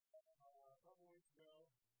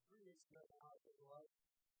weeks ago now, I think it was,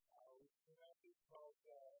 we came out called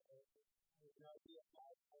the idea of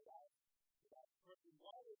life for life. About drinking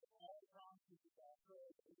water, but all the promises of God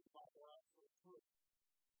prayer that we might are actually true.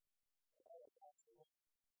 All of that's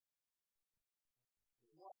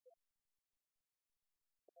what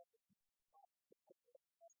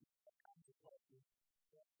kinds of questions.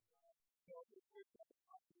 So this week I'm going to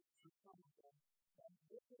answer some of them. And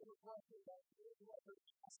this is a question that whoever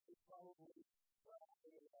asked is probably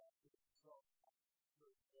so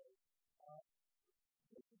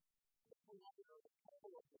this is a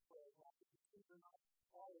couple of the prayer topics. These are not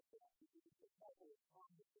all of them. These are a couple of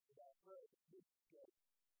promises about prayer that we can get.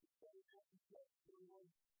 So we have to say, everyone,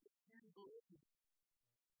 if you believe,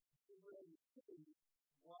 you really see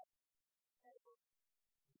whatever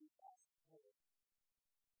you ask for.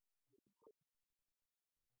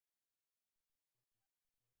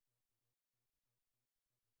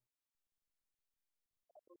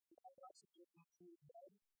 I suggest you to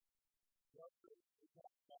bed. What is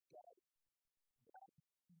that God? God is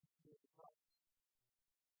the Christ.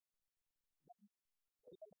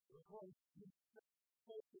 We're going to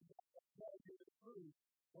focus on what is true.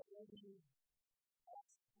 Whatever you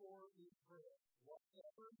ask for in prayer,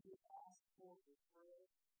 whatever you ask for in prayer,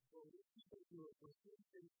 believe that you are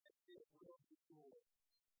receiving and it will be yours.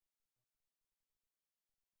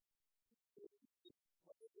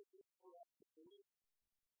 What is it for us to believe?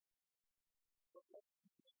 But let's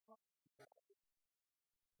talk about it.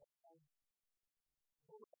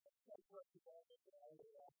 First of all, that I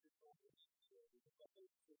would ask you for this because I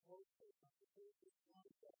think it's important to understand this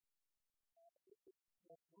concept. This is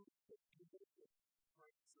what we should be doing.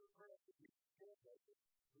 Right? So, prayer to be translated.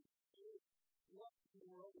 What in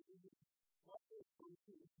the world is it? What is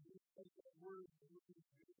it? You take that word and you can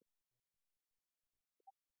do it.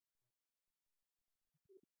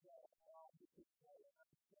 So, this is really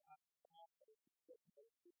all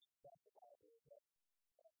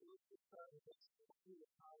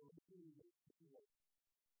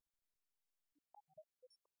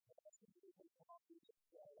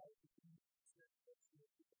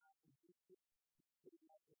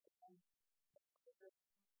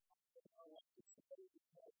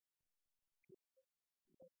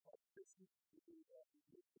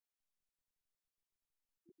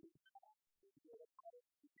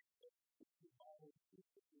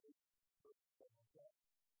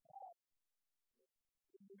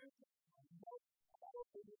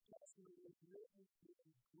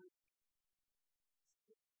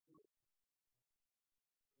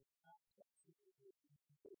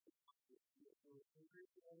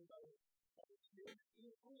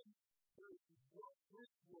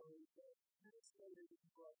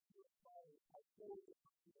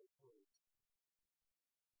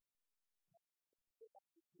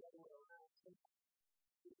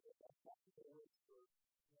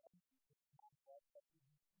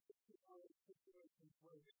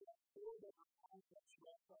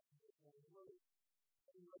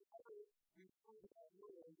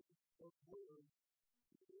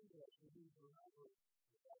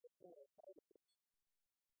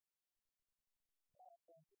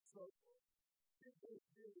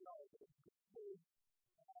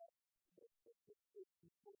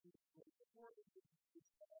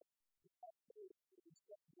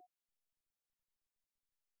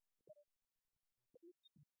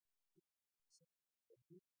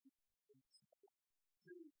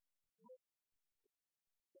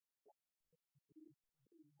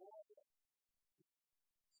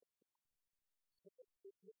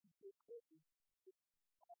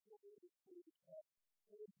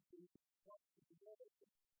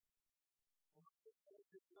the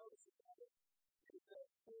good notice about it is that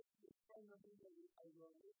it's fundamentally a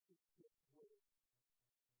relationship with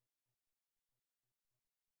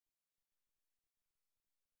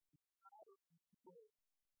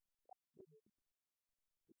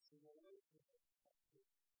it's a relationship.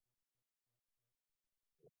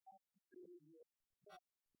 It has to do with that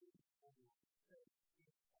person.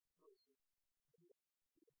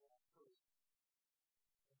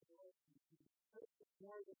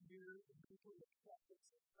 More than your mutual acceptance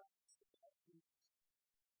and practice of that Jesus.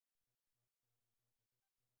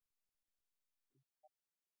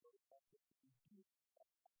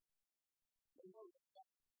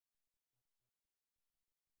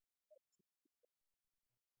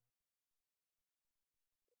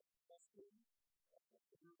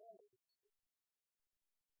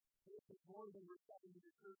 More than we're telling you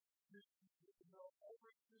the truth, you know,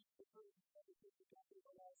 every Christian person that is in the country of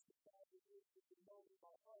the last 2,000 years, you can know in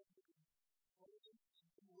my heart, you can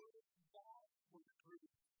willing to die for the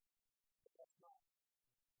truth. But that's not.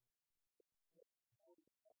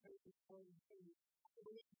 is going to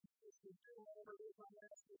is to do whatever it is I'm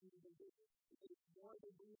asking you to do. It's more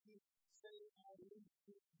than we say I need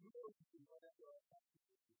to do whatever I'm asking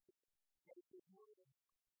you to do. But it's more than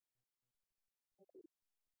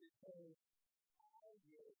because I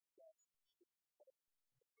will trust you.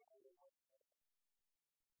 I will not trust you.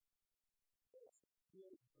 It's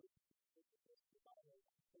really good. It's about a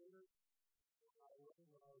quarter. I wasn't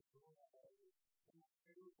what I was doing. I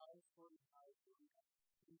was 45.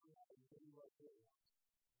 People have to do what they want.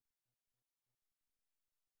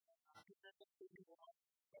 I can never figure out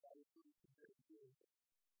what I was doing compared to you.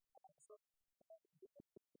 So,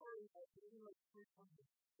 the story was really like 300.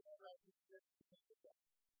 I just said,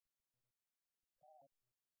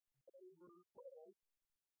 they were told,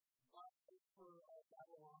 not for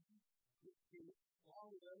Babylon, to along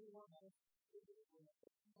with everyone else, everybody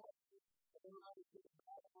to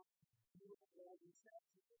Babylon, beautiful golden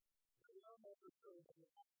statues. They don't ever show them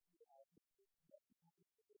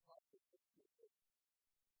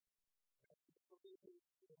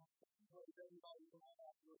everybody will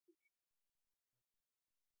have to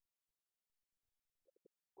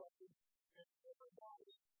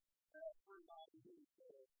everybody who's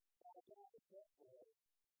there. I don't know what way.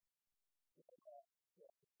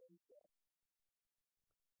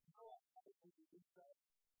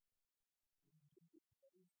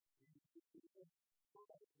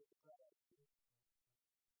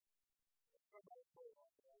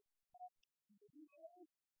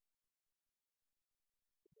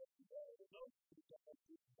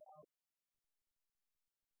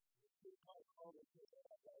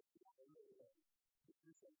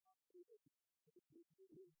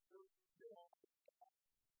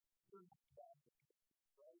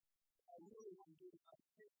 I really want to do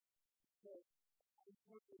it. So, I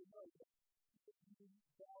want you to know that you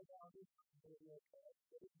bow down to the Lord.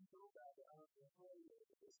 But if you go bow down to the Holy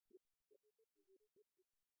Lord, this is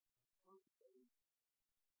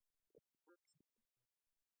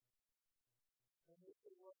and this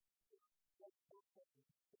is what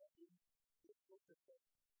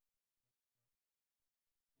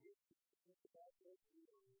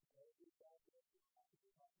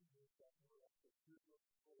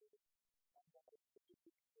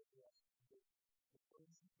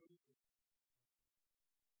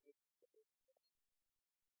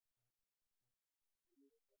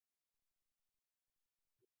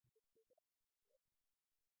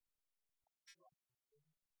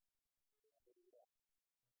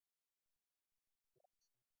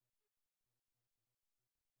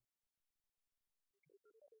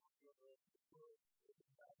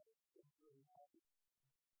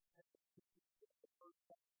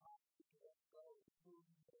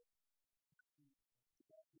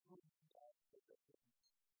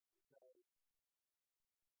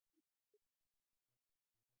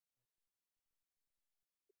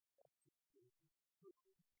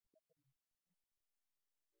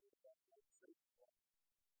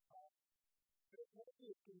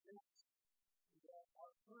is convinced that our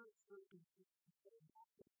current circumstances are not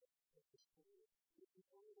the story. It's a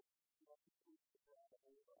little like the truth of God.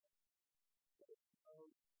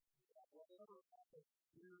 Whatever happens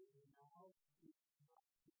here and now is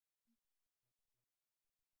not the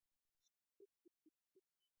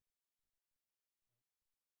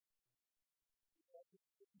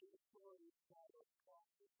story of God or God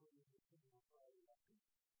for the kingdom of God.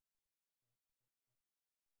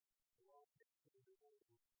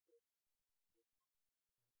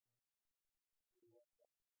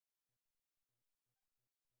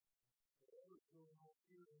 Whatever's going on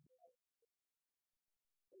here and now,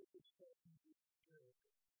 it's expecting to be good.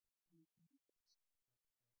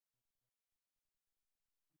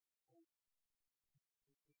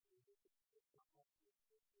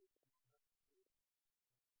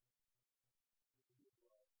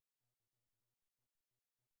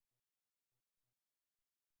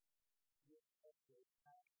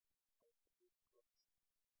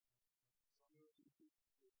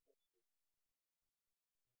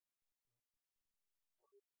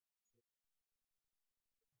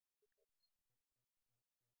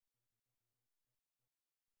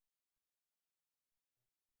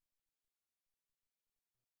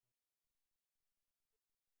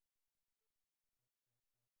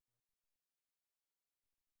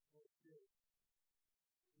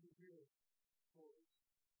 You hear stories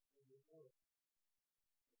and you know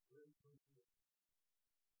very personally.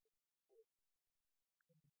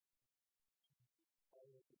 All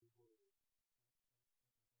over the world.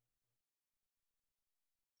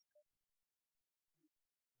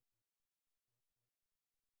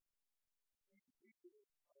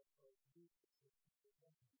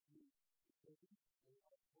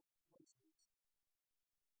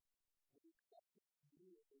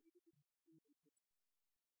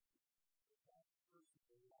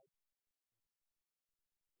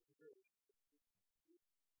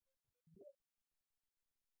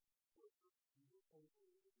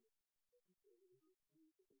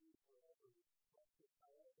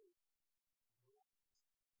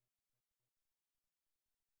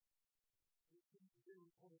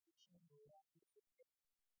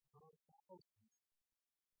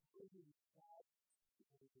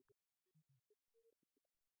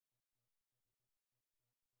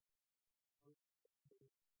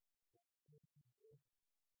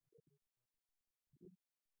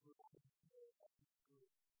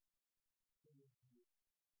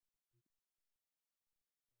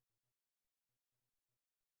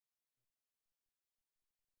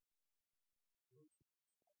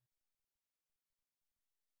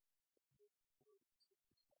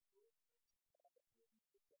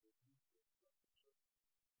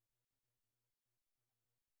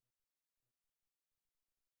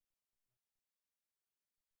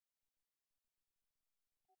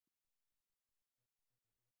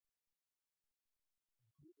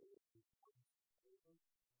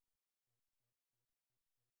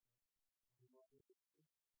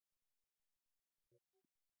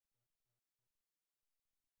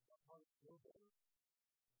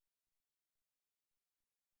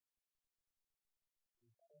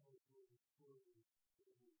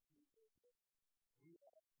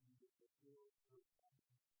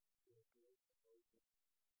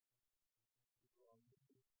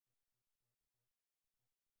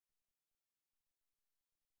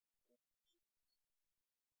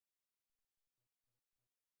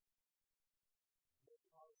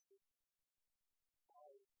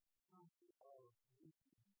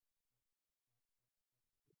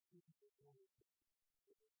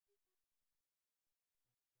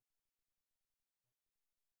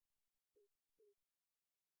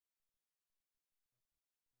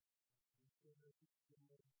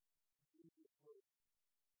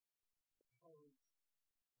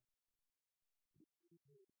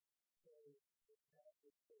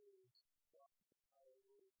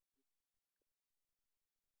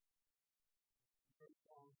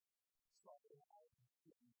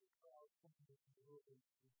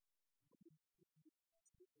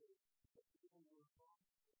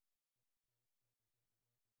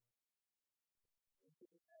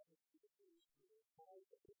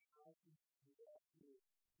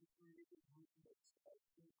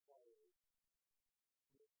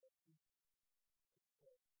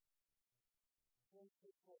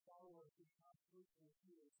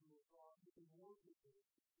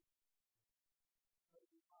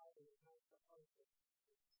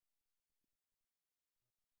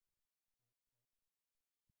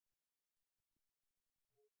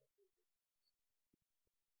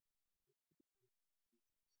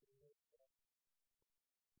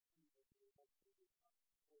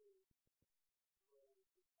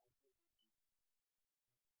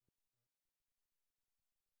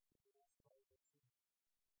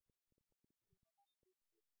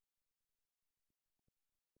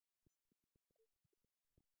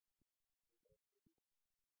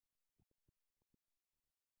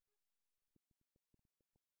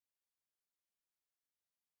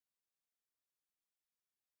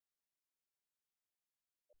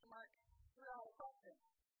 Mark, we're all a question.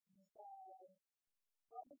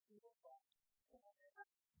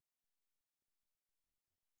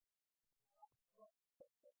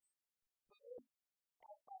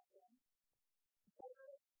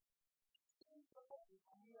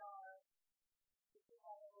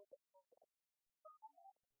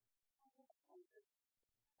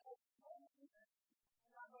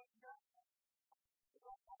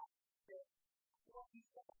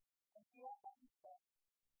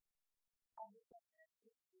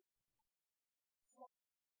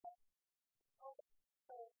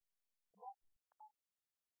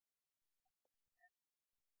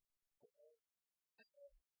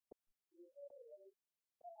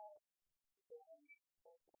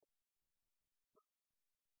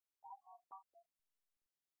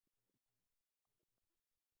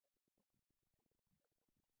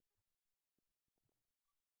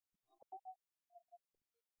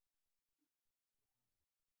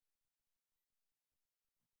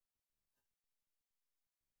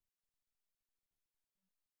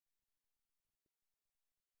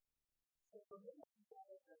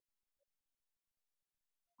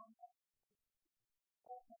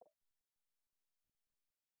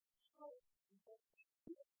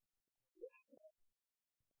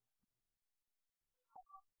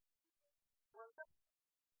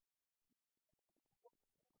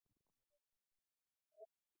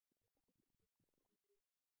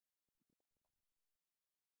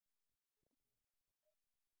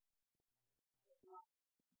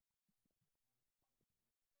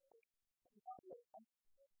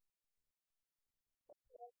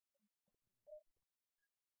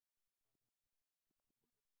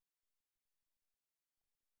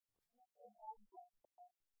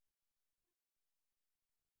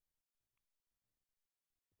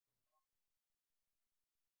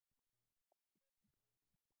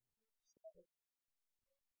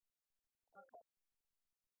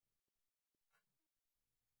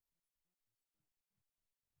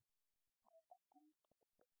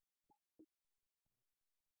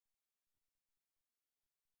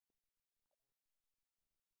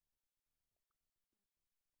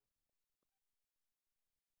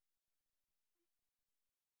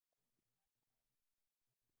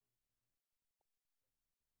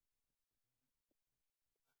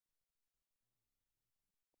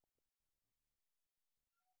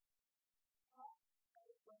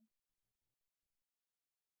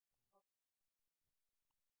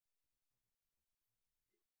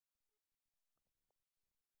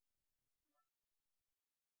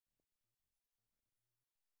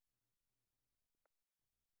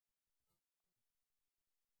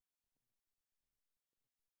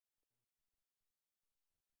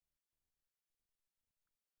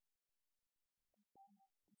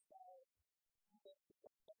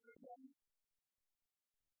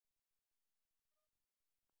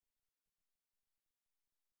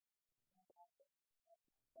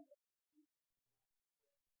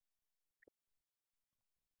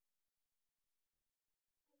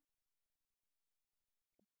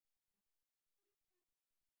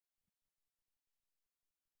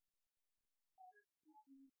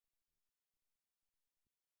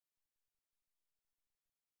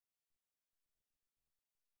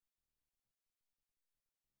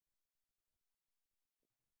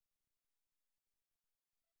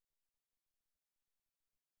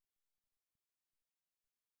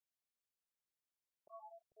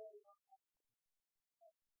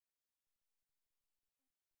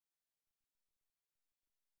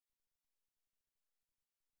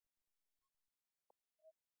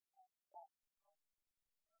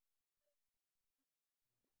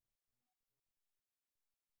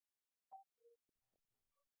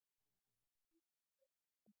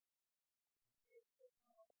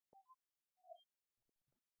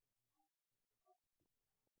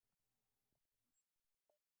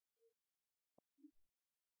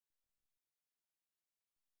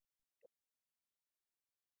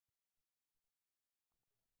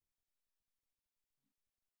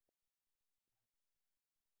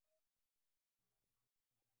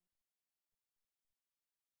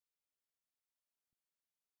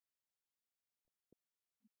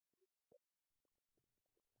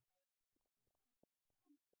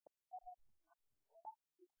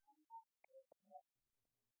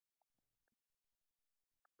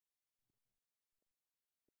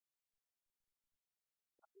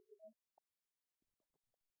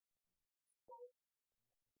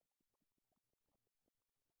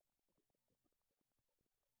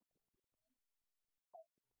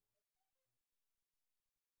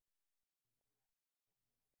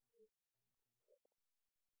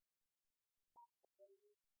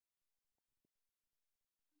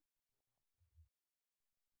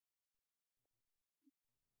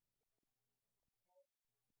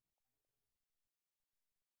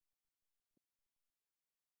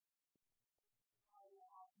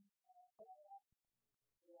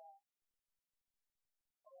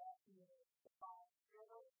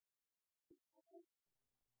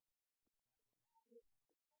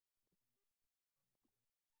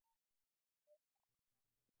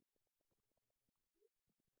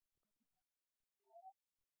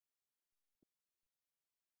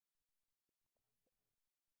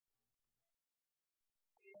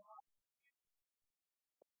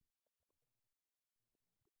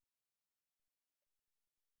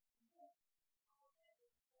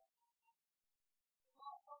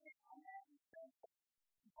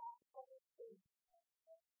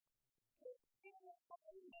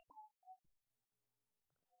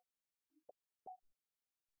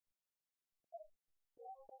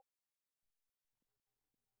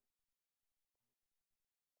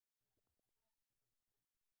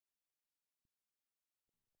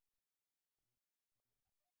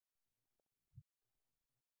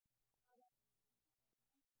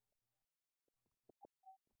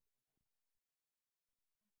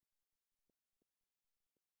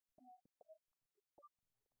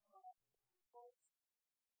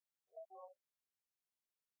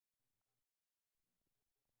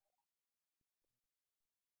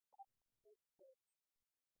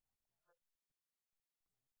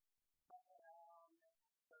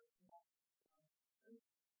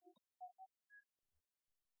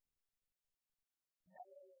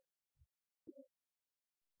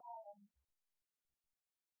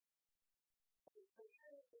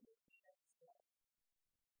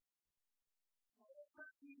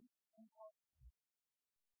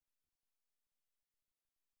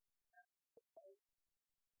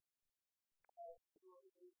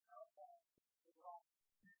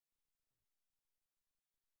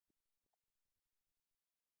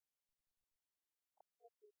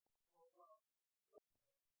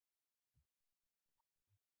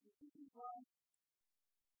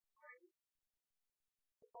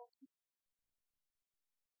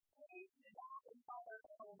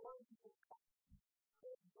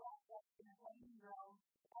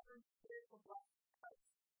 to bless Christ.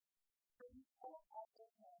 For you all after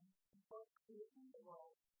him, both creating the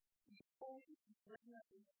world, before you bring your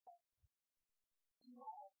insight. You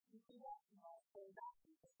all, you recognize the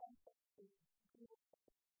value of something to you,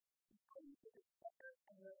 according to the standard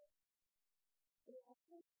and live. It will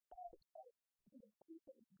take satisfied to the peace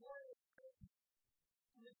of glorious grace,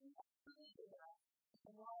 to the peace of created us,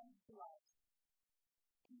 and belongs to us.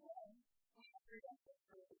 And then, we have redemption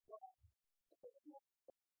for it as well. But you are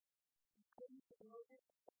according to the glorious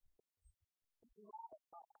grace, you are of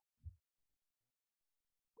God.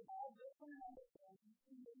 With all wisdom and understanding,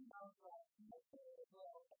 you may know God, and make it as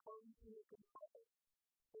well, according to his good pleasure.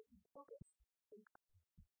 With his purpose, in Christ.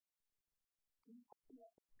 You have to know,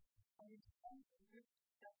 and you stand in your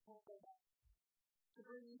step for them. To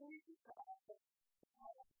bring news to God, that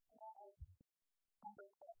God and all number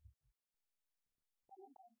one.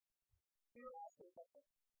 You are also better.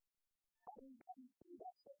 Having done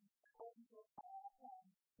predestined according to a plan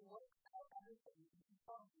to work out everything in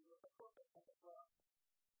conformity with the purpose of his will.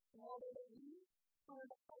 In order that we, who are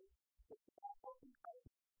the hope, which is also in Christ,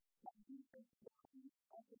 might use them to the peace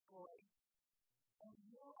of his glory. And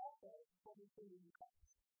you also will be free in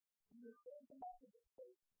Christ. You have heard the message of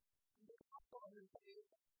faith, and the gospel of your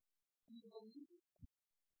salvation. You believe,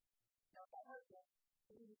 now ever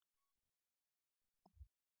believe.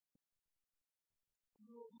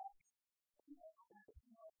 You will not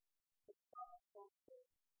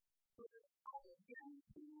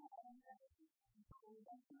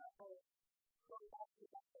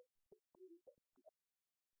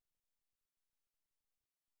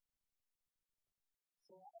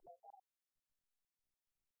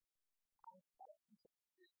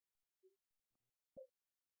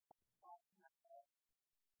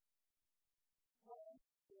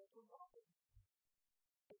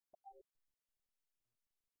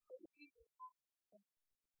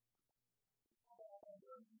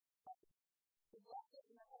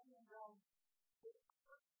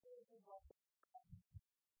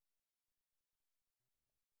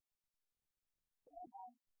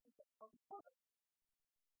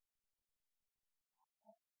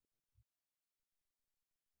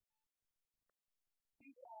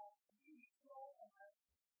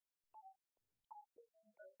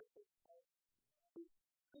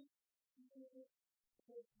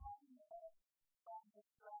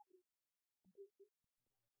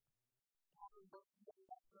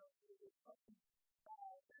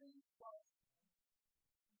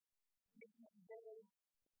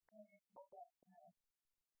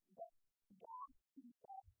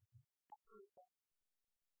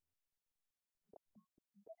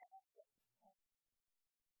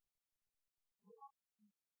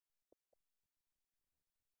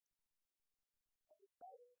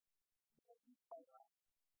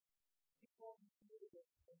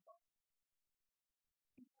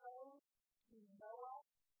Noah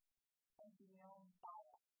and beyond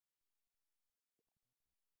fire.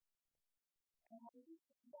 And when you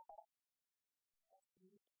see that,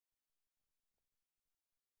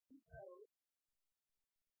 he knows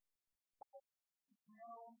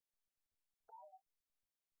no fire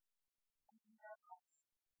and no us.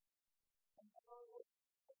 And so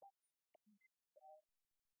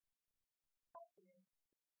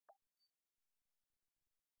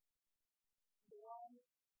the one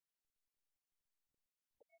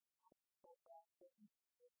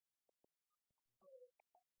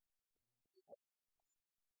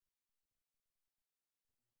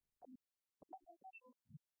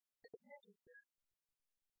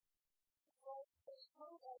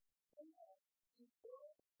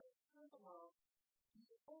the world, you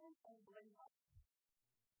own and bring up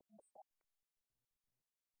and stuff.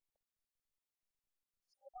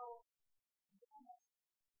 So,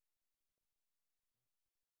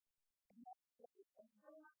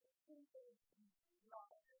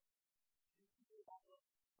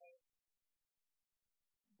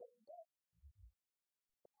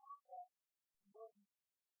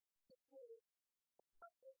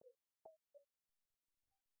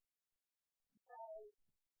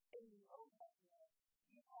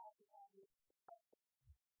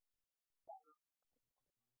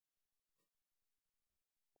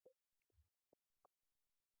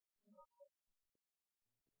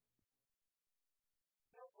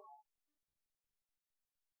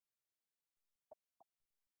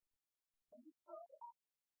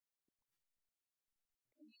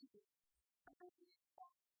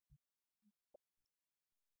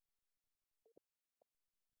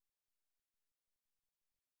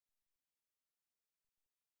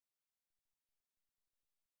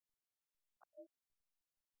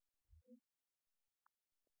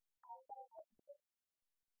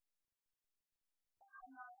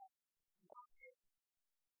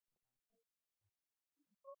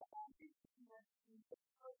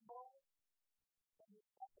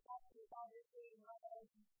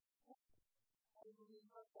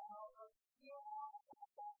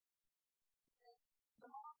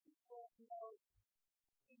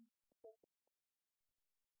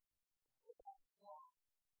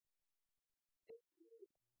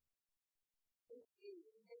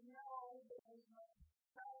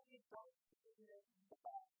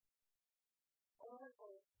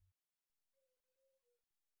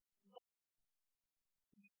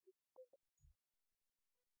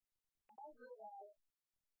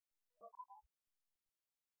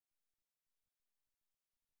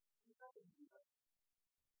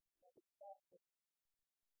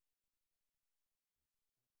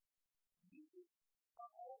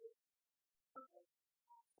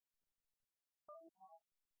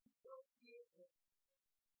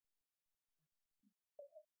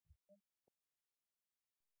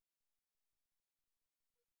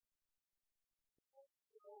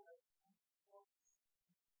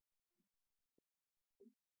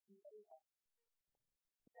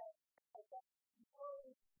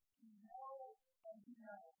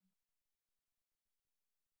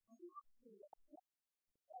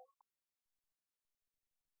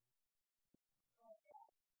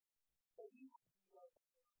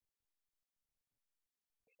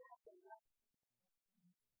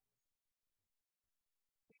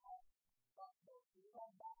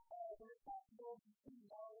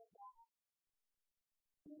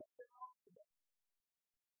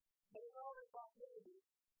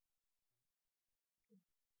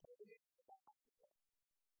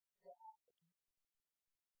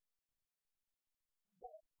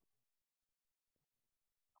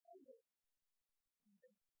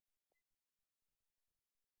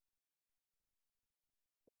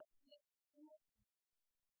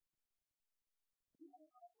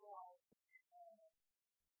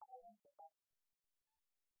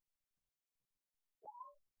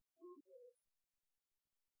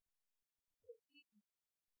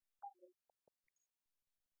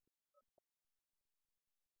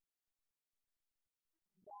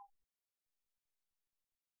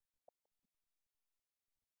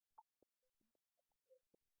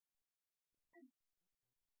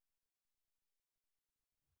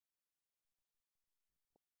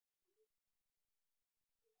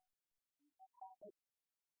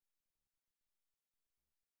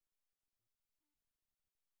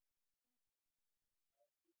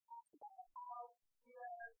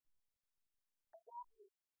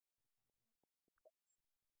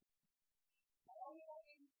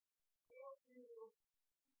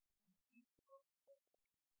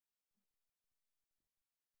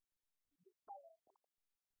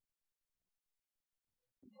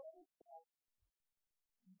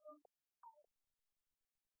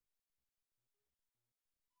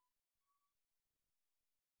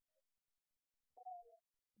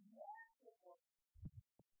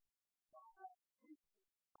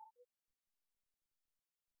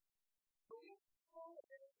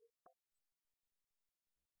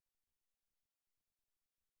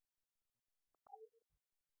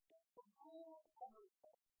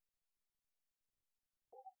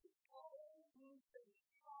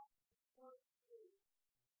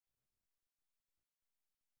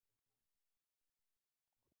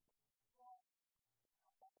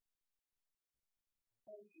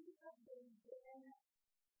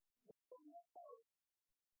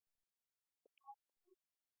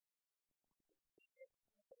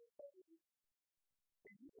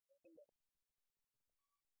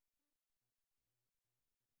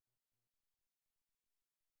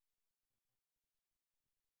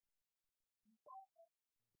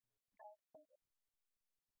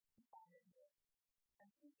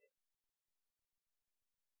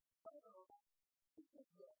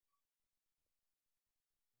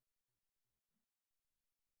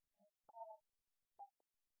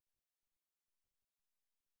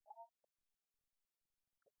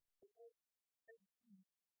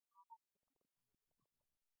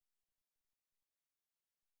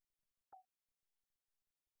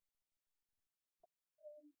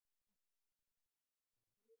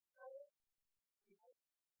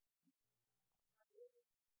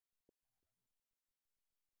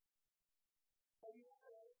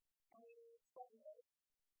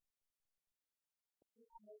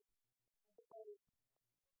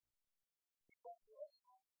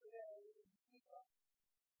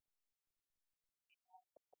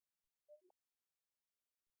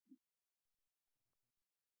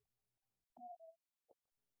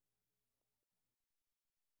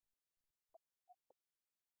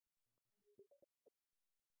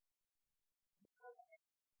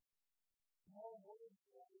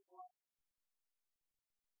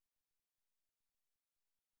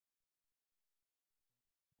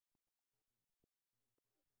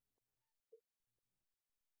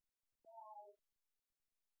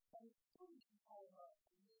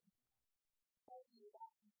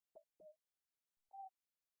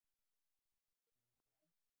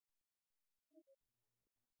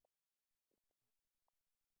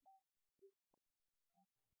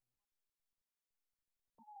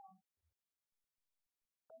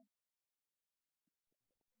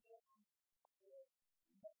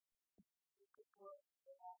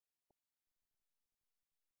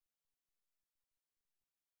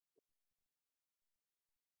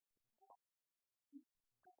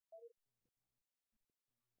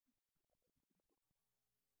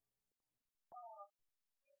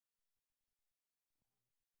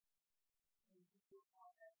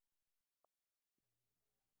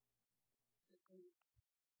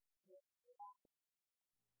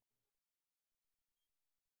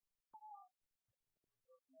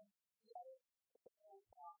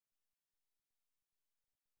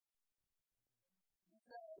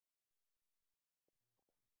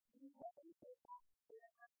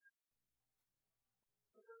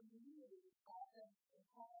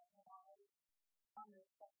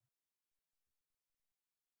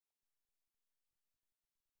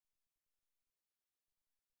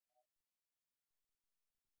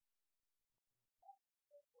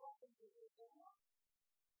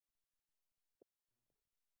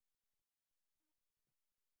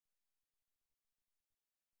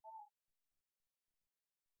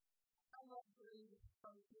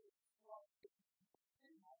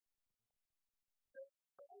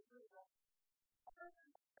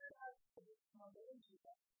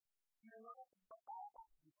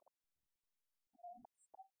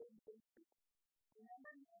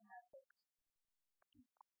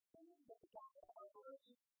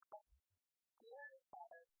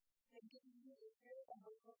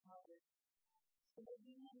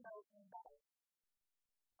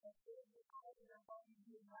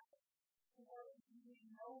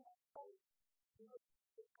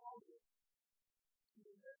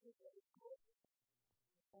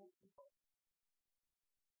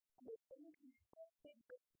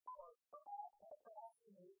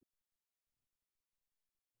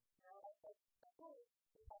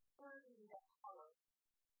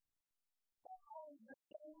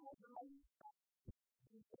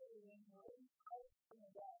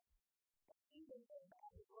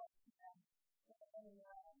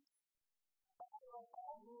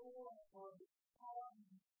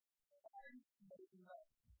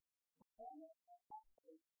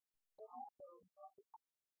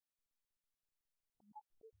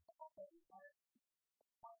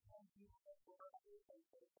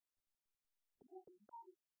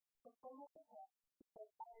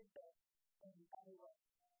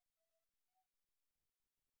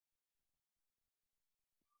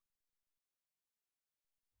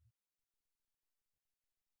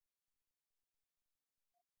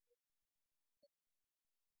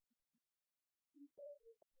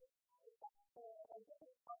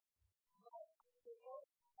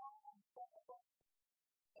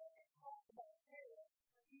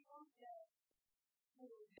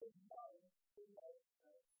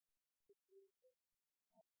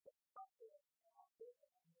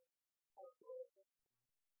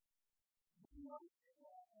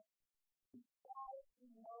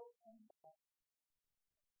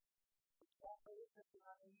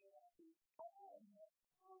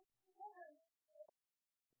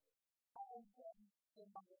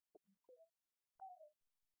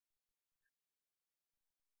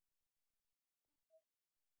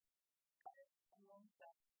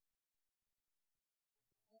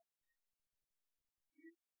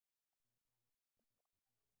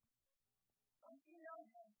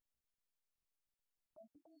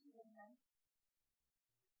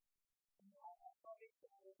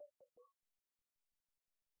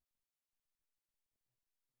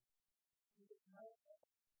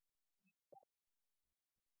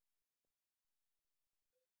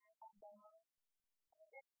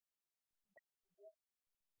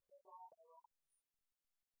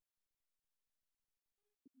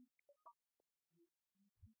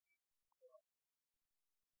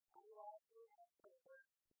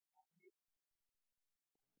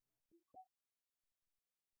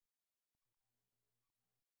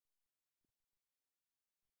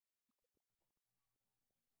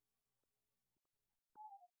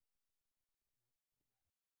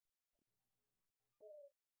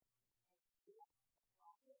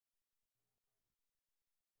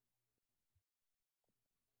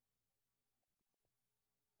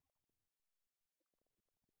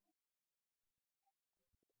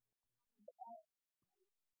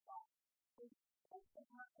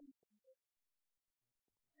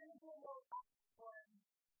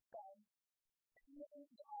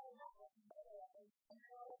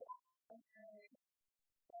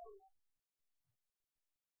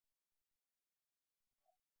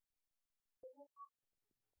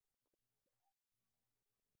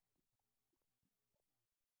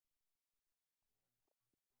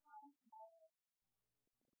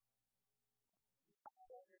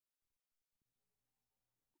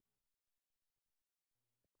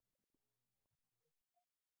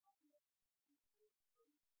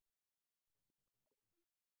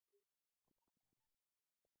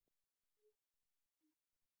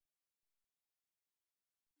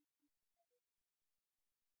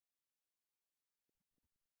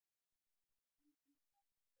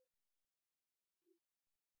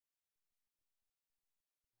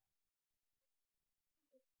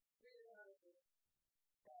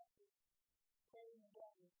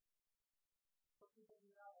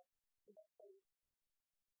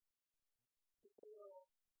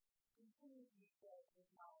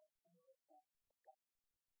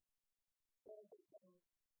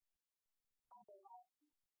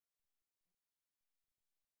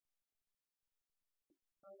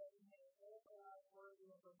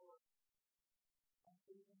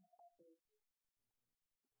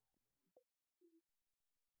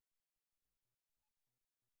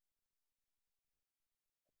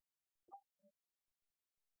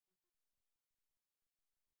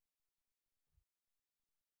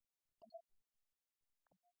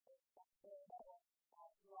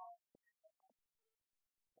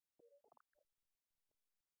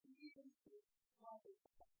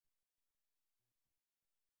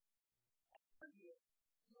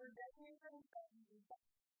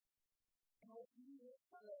 you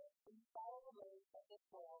live in follow the ways of this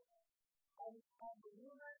world, and the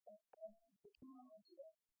rumor and the community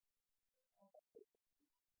of the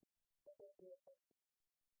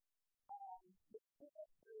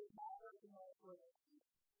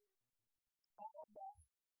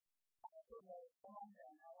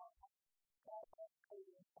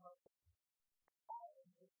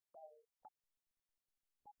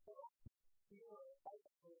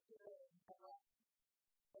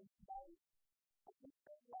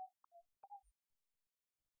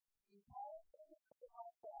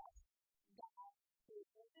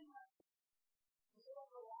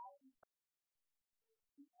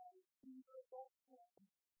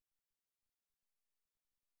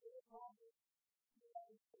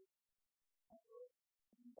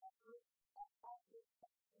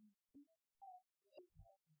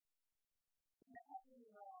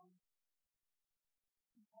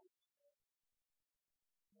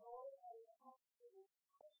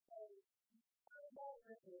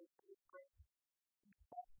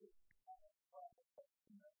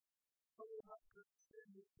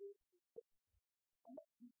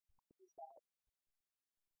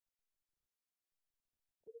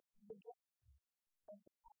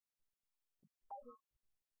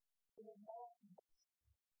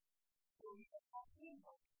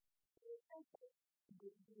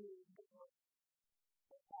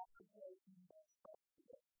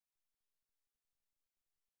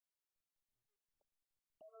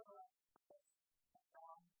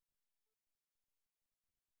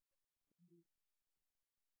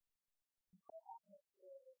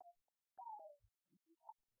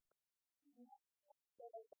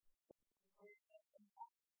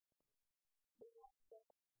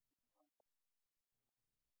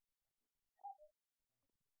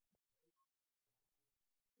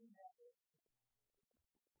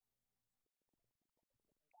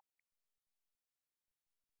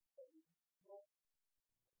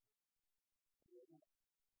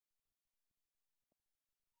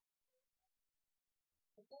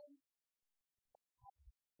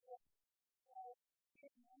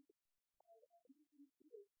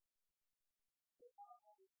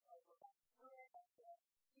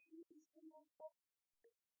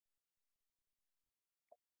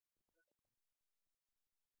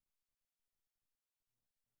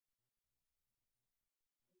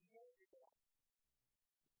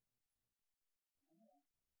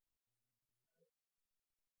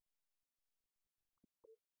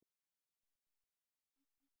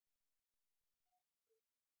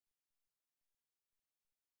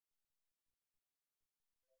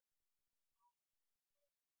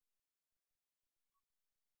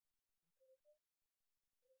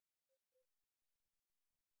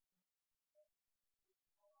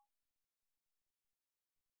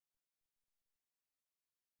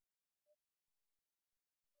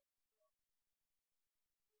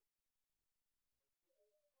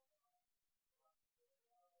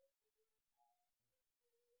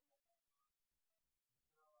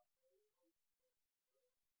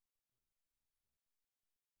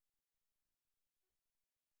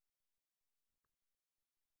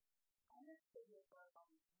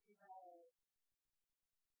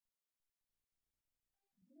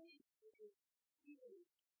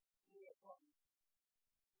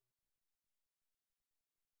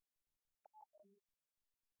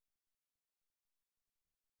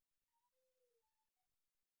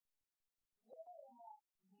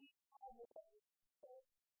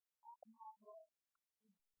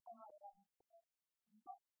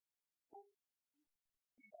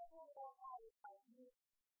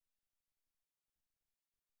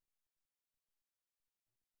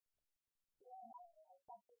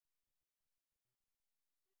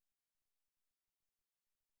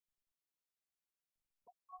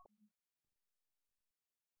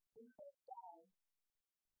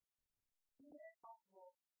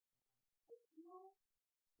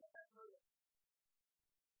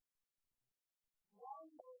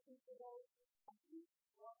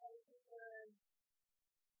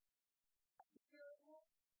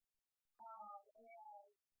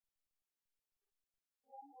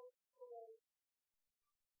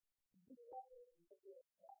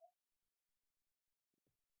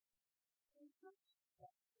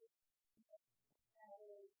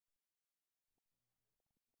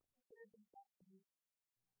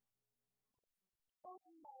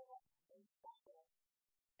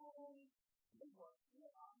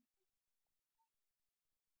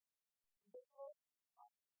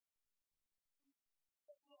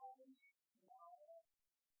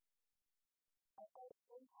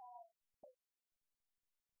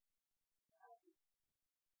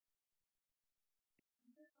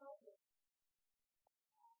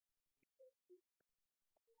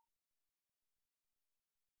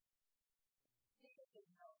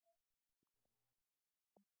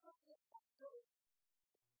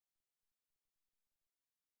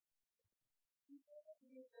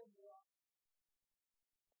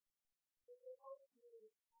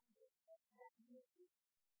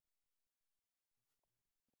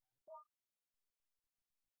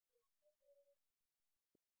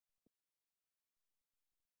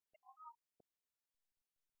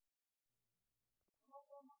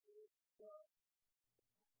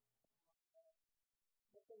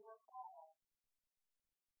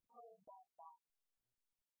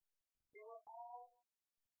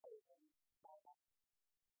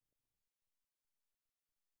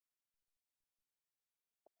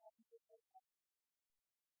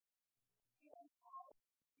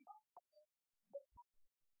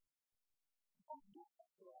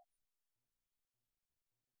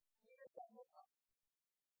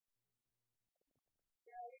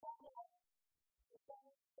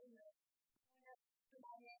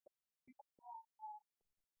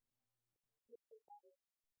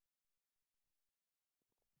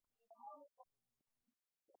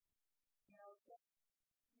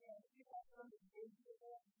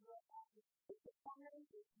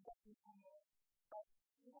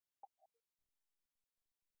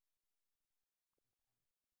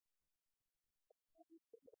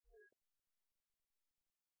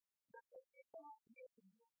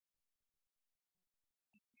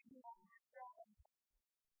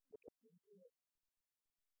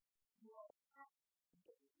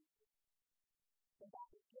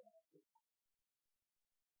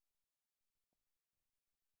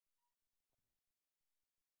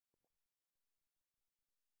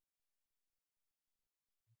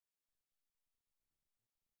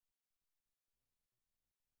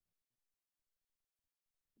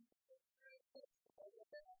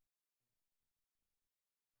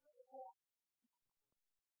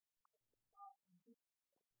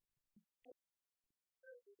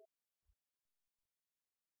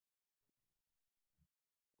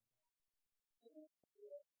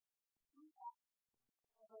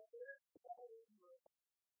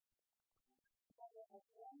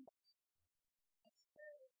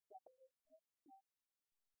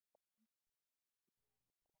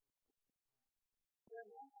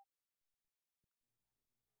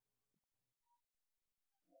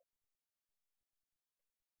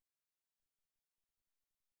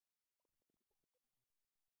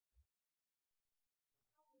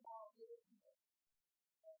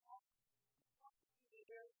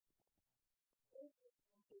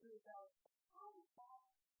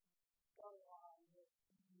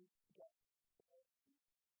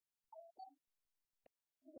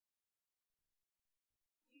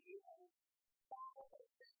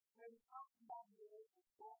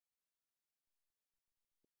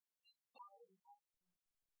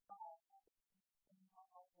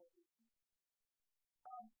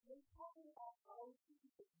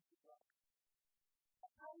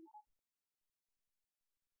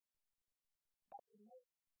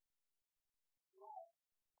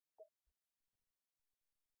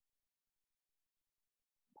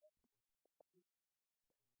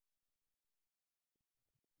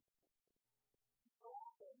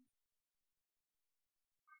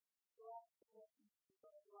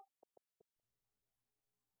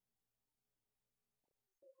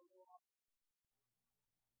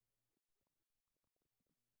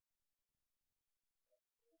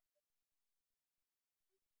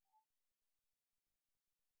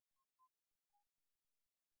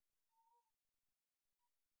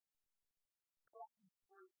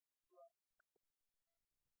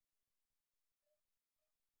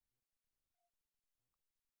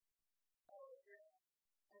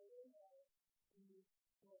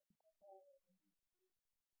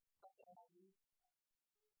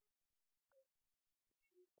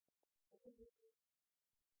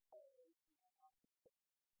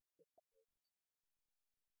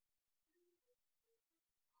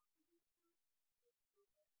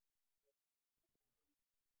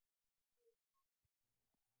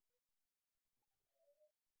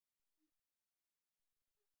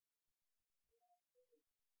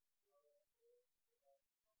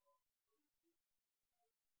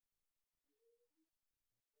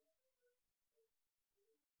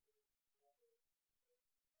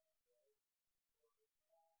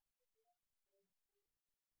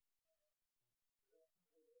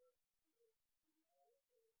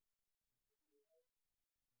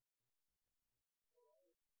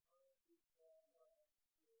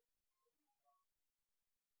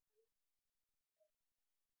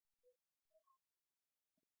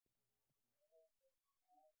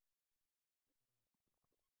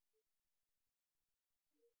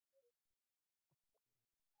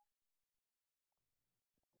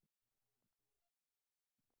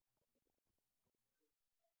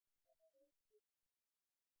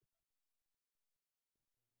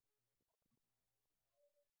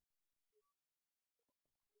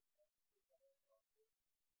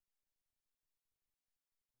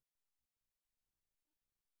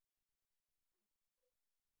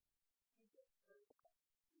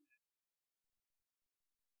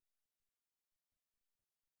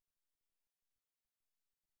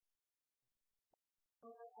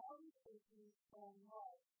his own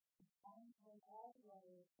love, and when all the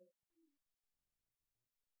others are free.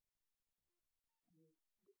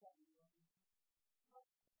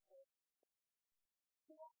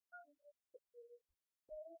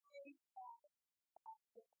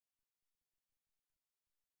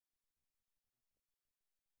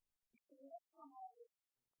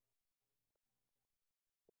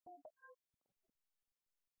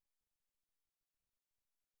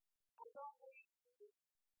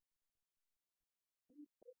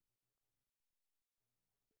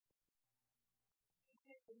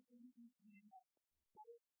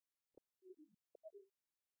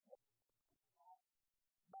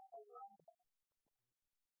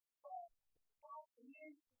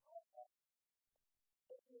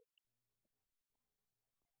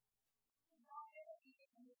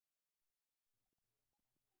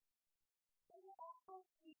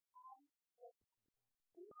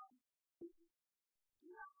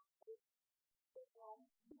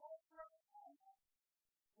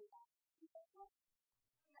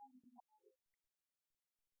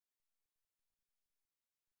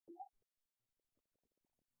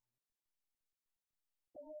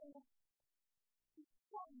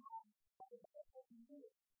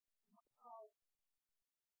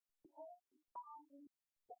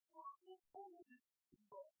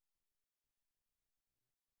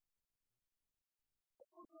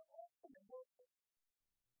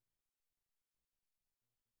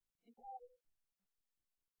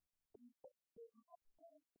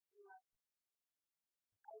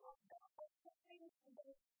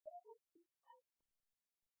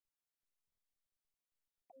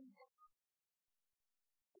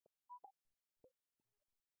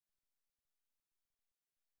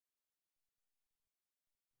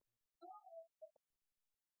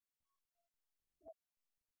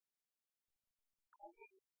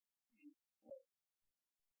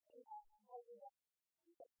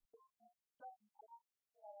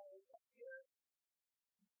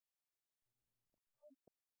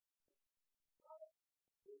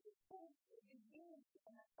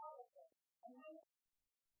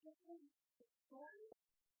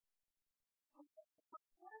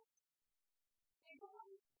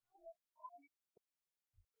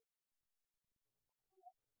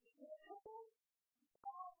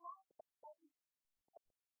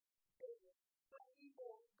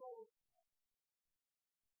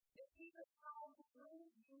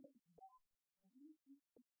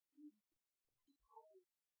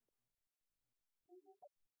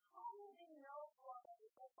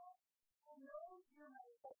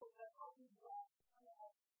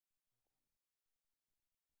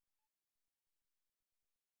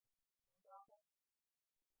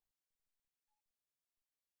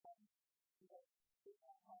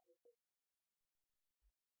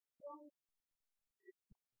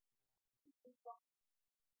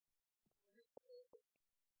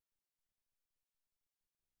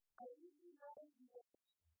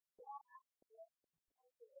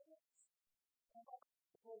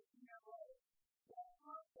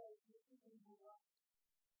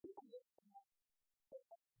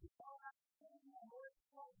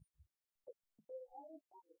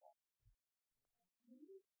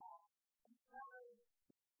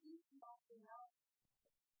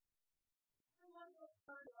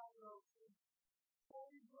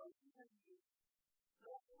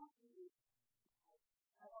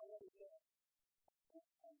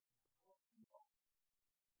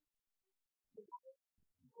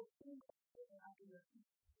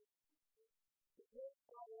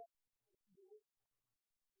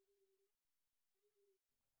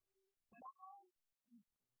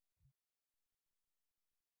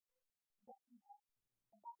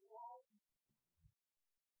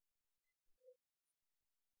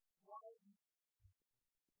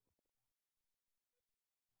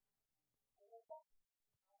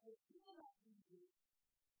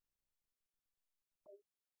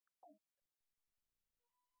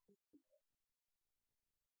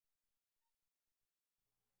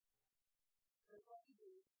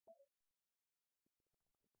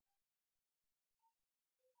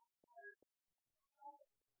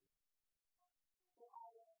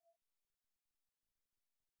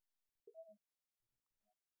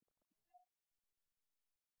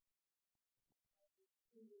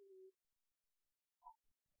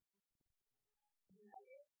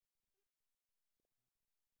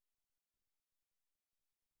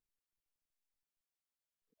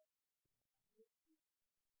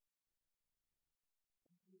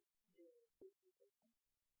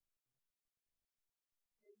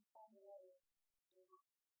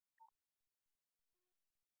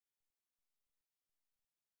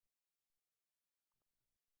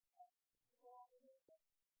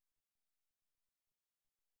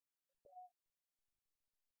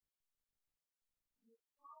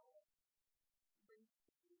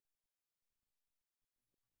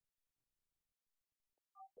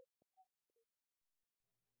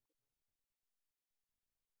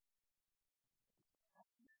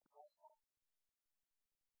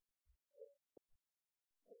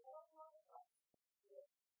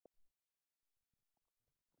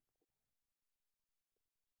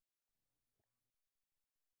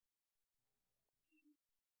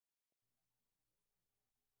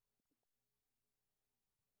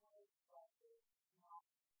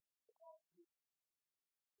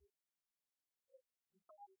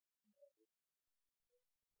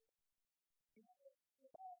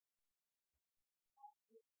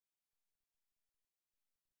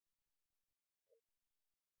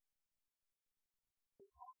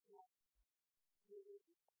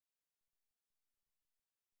 created